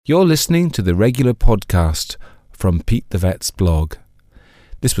You're listening to the regular podcast from Pete the Vet's blog.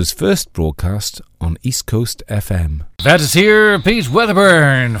 This was first broadcast on East Coast FM. Vet is here, Pete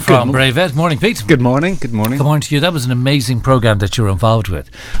Wedderburn from Brave Vet. Morning, Pete. Good morning, good morning. Good morning to you. That was an amazing programme that you were involved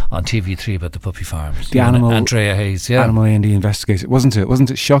with on TV3 about the puppy farms. The animal, Andrea Hayes, yeah. Animal A&E investigator, wasn't it? Wasn't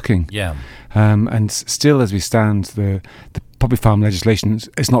it shocking? Yeah. And still, as we stand, the puppy farm legislation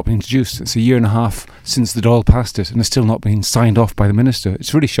has not been introduced. It's a year and a half since the Dáil passed it, and it's still not been signed off by the minister.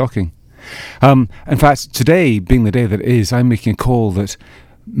 It's really shocking. In fact, today, being the day that it is, I'm making a call that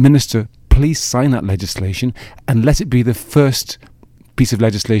Minister, please sign that legislation and let it be the first piece of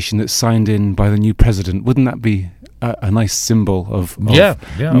legislation that's signed in by the new president. Wouldn't that be a nice symbol of new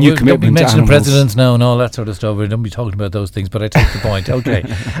commitment don't be mentioning to presidents now and all that sort of stuff. We don't be talking about those things, but I take the point. Okay.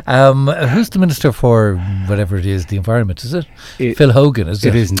 Who's the minister for whatever it is, the environment, is it? Phil Hogan, is it?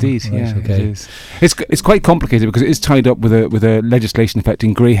 It is indeed, right, yeah. Okay. It is. It's quite complicated because it is tied up with a legislation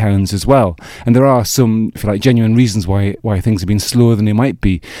affecting greyhounds as well. And there are some, if you like, genuine reasons why things have been slower than they might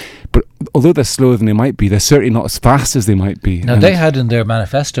be. But although they're slower than they might be, they're certainly not as fast as they might be. Now, they had in their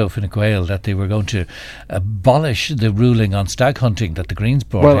manifesto, Fine Gael, that they were going to abolish the ruling on stag hunting that the Greens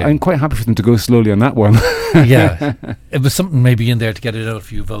brought in. Well, I'm quite happy for them to go slowly on that one. Yeah. It was something maybe in there to get it out a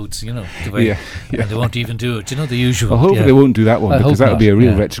few votes, you know, the way, and they won't even do it, you know, the usual. Well, hopefully they won't do that one, because that would be a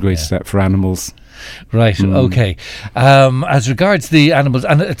real retrograde step for animals. Right, okay. As regards the animals,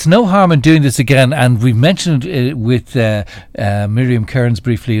 and it's no harm in doing this again, and we mentioned it with Miriam Kearns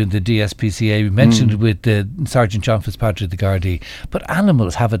briefly in the DSPCA, we mentioned it with Sergeant John Fitzpatrick, the Gardaí, but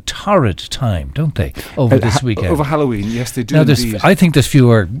animals have a torrid time, don't they, over this weekend? Over Halloween, yes, they do. Now, indeed. I think there's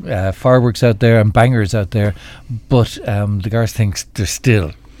fewer fireworks out there and bangers out there, but the Garth thinks there's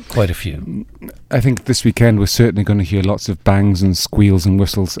still quite a few. I think this weekend we're certainly going to hear lots of bangs and squeals and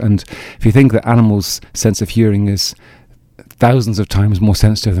whistles, and if you think that animals' sense of hearing is thousands of times more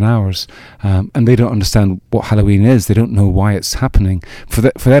sensitive than ours, and they don't understand what Halloween is, they don't know why it's happening, for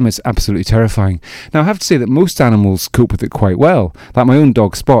them it's absolutely terrifying. Now, I have to say that most animals cope with it quite well. Like my own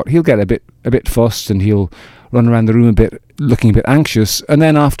dog Spot, he'll get a bit fussed and he'll run around the room a bit, looking a bit anxious, and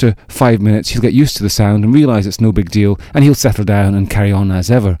then after 5 minutes he'll get used to the sound and realise it's no big deal, and he'll settle down and carry on as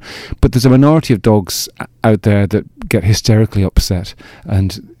ever. But there's a minority of dogs out there that get hysterically upset,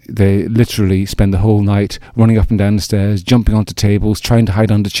 and they literally spend the whole night running up and down the stairs, jumping onto tables, trying to hide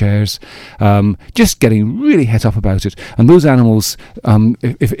under chairs, just getting really het up about it. And those animals,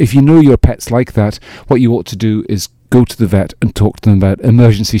 if you know your pet's like that, what you ought to do is go to the vet and talk to them about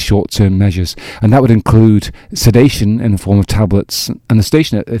emergency short-term measures, and that would include sedation in the form of tablets. And the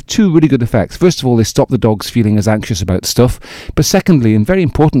sedation have two really good effects. First of all, they stop the dogs feeling as anxious about stuff, but secondly, and very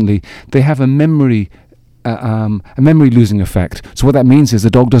importantly, they have a memory losing effect. So what that means is the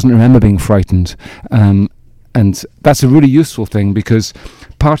dog doesn't remember being frightened, and that's a really useful thing, because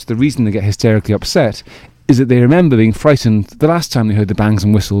part of the reason they get hysterically upset is that they remember being frightened the last time they heard the bangs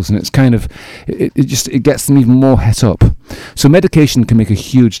and whistles, and it's kind of it gets them even more het up. So medication can make a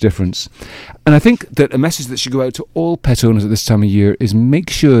huge difference. And I think that a message that should go out to all pet owners at this time of year is make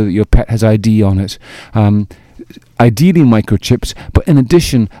sure that your pet has ID on it. Ideally microchipped, but in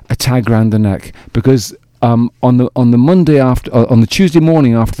addition a tag around the neck, because on the Monday after, on the Tuesday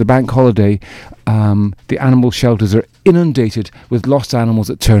morning after the bank holiday, the animal shelters are inundated with lost animals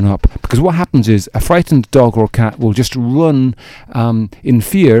that turn up. Because what happens is a frightened dog or cat will just run in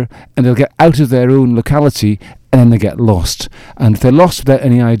fear, and they'll get out of their own locality, and then they get lost. And if they're lost without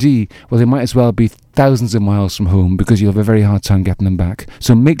any ID, well, they might as well be thousands of miles from home, because you'll have a very hard time getting them back.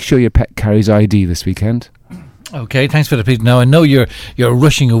 So make sure your pet carries ID this weekend. Okay, thanks for the Pete. Now, I know you're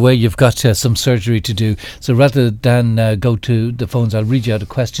rushing away. You've got some surgery to do. So rather than go to the phones, I'll read you out a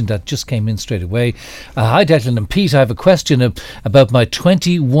question that just came in straight away. Hi, Declan and Pete. I have a question about my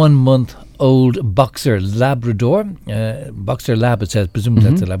 21-month-old Boxer Labrador. Boxer Lab, it says. Presumably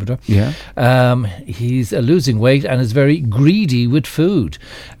that's a Labrador. Yeah. He's losing weight and is very greedy with food.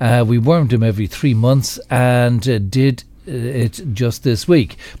 We wormed him every 3 months and did it just this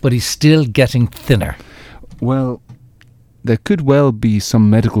week. But he's still getting thinner. Well, there could well be some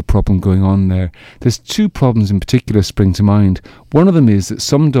medical problem going on there. There's two problems in particular spring to mind. One of them is that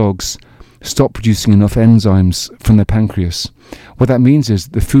some dogs stop producing enough enzymes from their pancreas. What that means is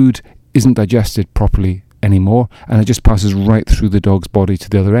the food isn't digested properly anymore, and it just passes right through the dog's body to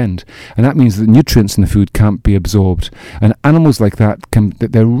the other end. And that means that nutrients in the food can't be absorbed. And animals like that,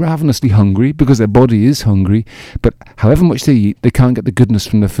 they're ravenously hungry because their body is hungry, but however much they eat, they can't get the goodness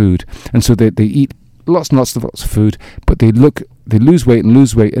from the food. And so they eat lots and lots of food, but they lose weight,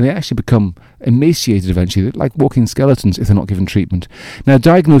 and they actually become emaciated eventually. They're like walking skeletons if they're not given treatment. Now,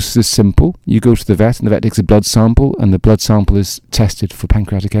 diagnosis is simple. You go to the vet, and the vet takes a blood sample, and the blood sample is tested for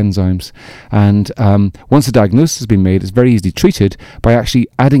pancreatic enzymes. And once the diagnosis has been made, it's very easily treated by actually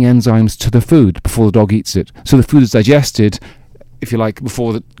adding enzymes to the food before the dog eats it. So the food is digested, if you like,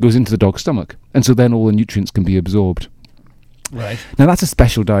 before it goes into the dog's stomach. And so then all the nutrients can be absorbed. Right. Now, that's a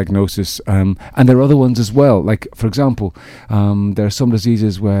special diagnosis, and there are other ones as well. Like, for example, there are some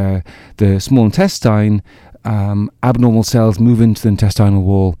diseases where the small intestine, abnormal cells move into the intestinal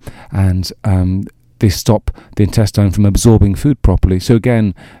wall, and they stop the intestine from absorbing food properly. So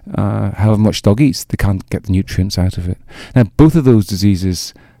again, however much dog eats, they can't get the nutrients out of it. Now, both of those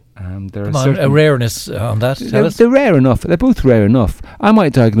diseases... there Come are on, a rareness on that. They're rare enough. They're both rare enough. I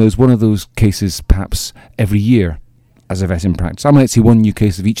might diagnose one of those cases perhaps every year as a vet in practice. I might see one new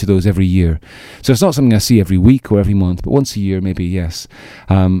case of each of those every year. So it's not something I see every week or every month, but once a year maybe, yes.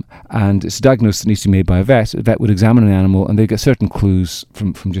 And it's a diagnosis that needs to be made by a vet. A vet would examine an animal, and they get certain clues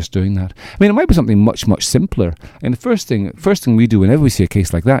from just doing that. I mean, it might be something much, much simpler. And the first thing we do whenever we see a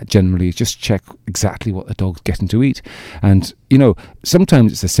case like that generally is just check exactly what the dog's getting to eat. And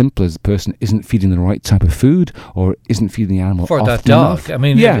sometimes it's as simple as the person isn't feeding the right type of food or isn't feeding the animal for that dog enough. I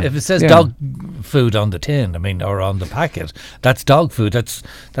mean, if it says dog food on the tin, or on the packet, that's dog food.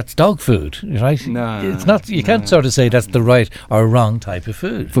 That's dog food, right? No, it's not. You can't sort of say that's the right or wrong type of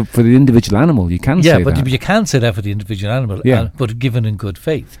food for the individual animal. You can say that. Yeah, but you can say that for the individual animal. But given in good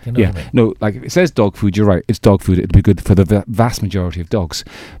faith. You know what I mean? No, like if it says dog food, you're right. It's dog food. It'd be good for the vast majority of dogs.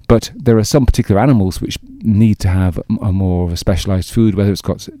 But there are some particular animals which need to have a more of a specialised food, whether it's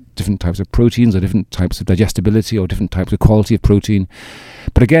got different types of proteins or different types of digestibility or different types of quality of protein.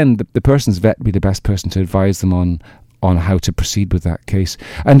 But again, the person's vet would be the best person to advise them on how to proceed with that case.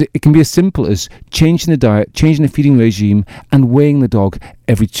 And it can be as simple as changing the diet, changing the feeding regime, and weighing the dog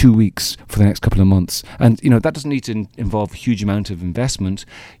every 2 weeks for the next couple of months. And, that doesn't need to involve a huge amount of investment.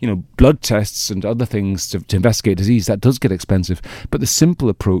 Blood tests and other things to investigate disease, that does get expensive. But the simple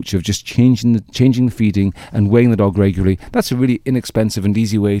approach of just changing the feeding and weighing the dog regularly, that's a really inexpensive and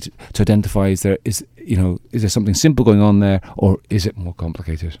easy way to identify is there something simple going on there, or is it more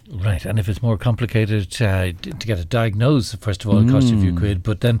complicated? Right, and if it's more complicated, to get it diagnosed, first of all, it costs you a few quid,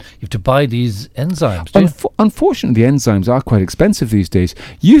 but then you have to buy these enzymes. Unfortunately, the enzymes are quite expensive these days.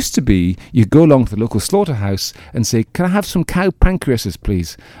 Used to be, you go along to the local slaughterhouse and say, "Can I have some cow pancreases,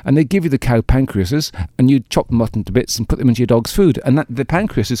 please?" And they give you the cow pancreases, and you chop them up into bits and put them into your dog's food. And the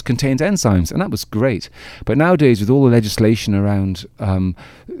pancreases contained enzymes, and that was great. But nowadays, with all the legislation around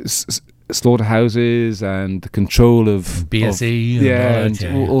slaughterhouses and the control of BSE and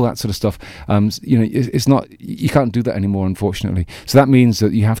all that sort of stuff, it's not, you can't do that anymore, unfortunately. So that means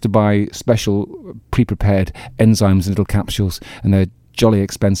that you have to buy special pre-prepared enzymes in little capsules, and they're jolly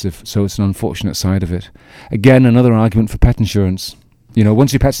expensive. So it's an unfortunate side of it. Again, another argument for pet insurance.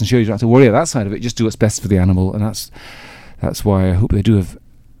 Once your pet's insured, you don't have to worry about that side of it. Just do what's best for the animal, and that's why I hope they do have.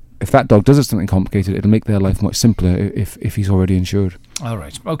 If that dog does have something complicated, it'll make their life much simpler if he's already insured. All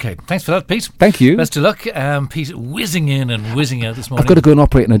right. Okay. Thanks for that, Pete. Thank you. Best of luck. Pete whizzing in and whizzing out this morning. I've got to go and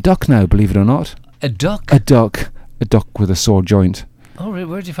operate on a duck now, believe it or not. A duck? A duck with a sore joint. Oh, really?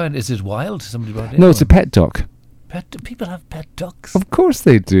 Where did you find it? Is it wild? Somebody brought it in? No, it's a pet duck. People have pet ducks? Of course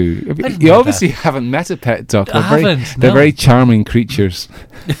they do. You obviously haven't met a pet duck. They're very charming creatures.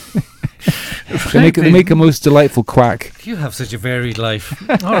 They make a most delightful quack. You have such a varied life.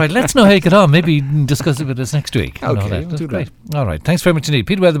 All right, let's know how you get on. Maybe discuss it with us next week. Okay, that's great. All right, thanks very much indeed.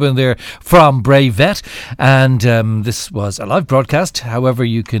 Pete Wedderburn there from Brave Vet. And this was a live broadcast. However,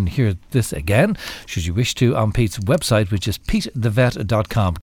 you can hear this again, should you wish to, on Pete's website, which is petethevet.com.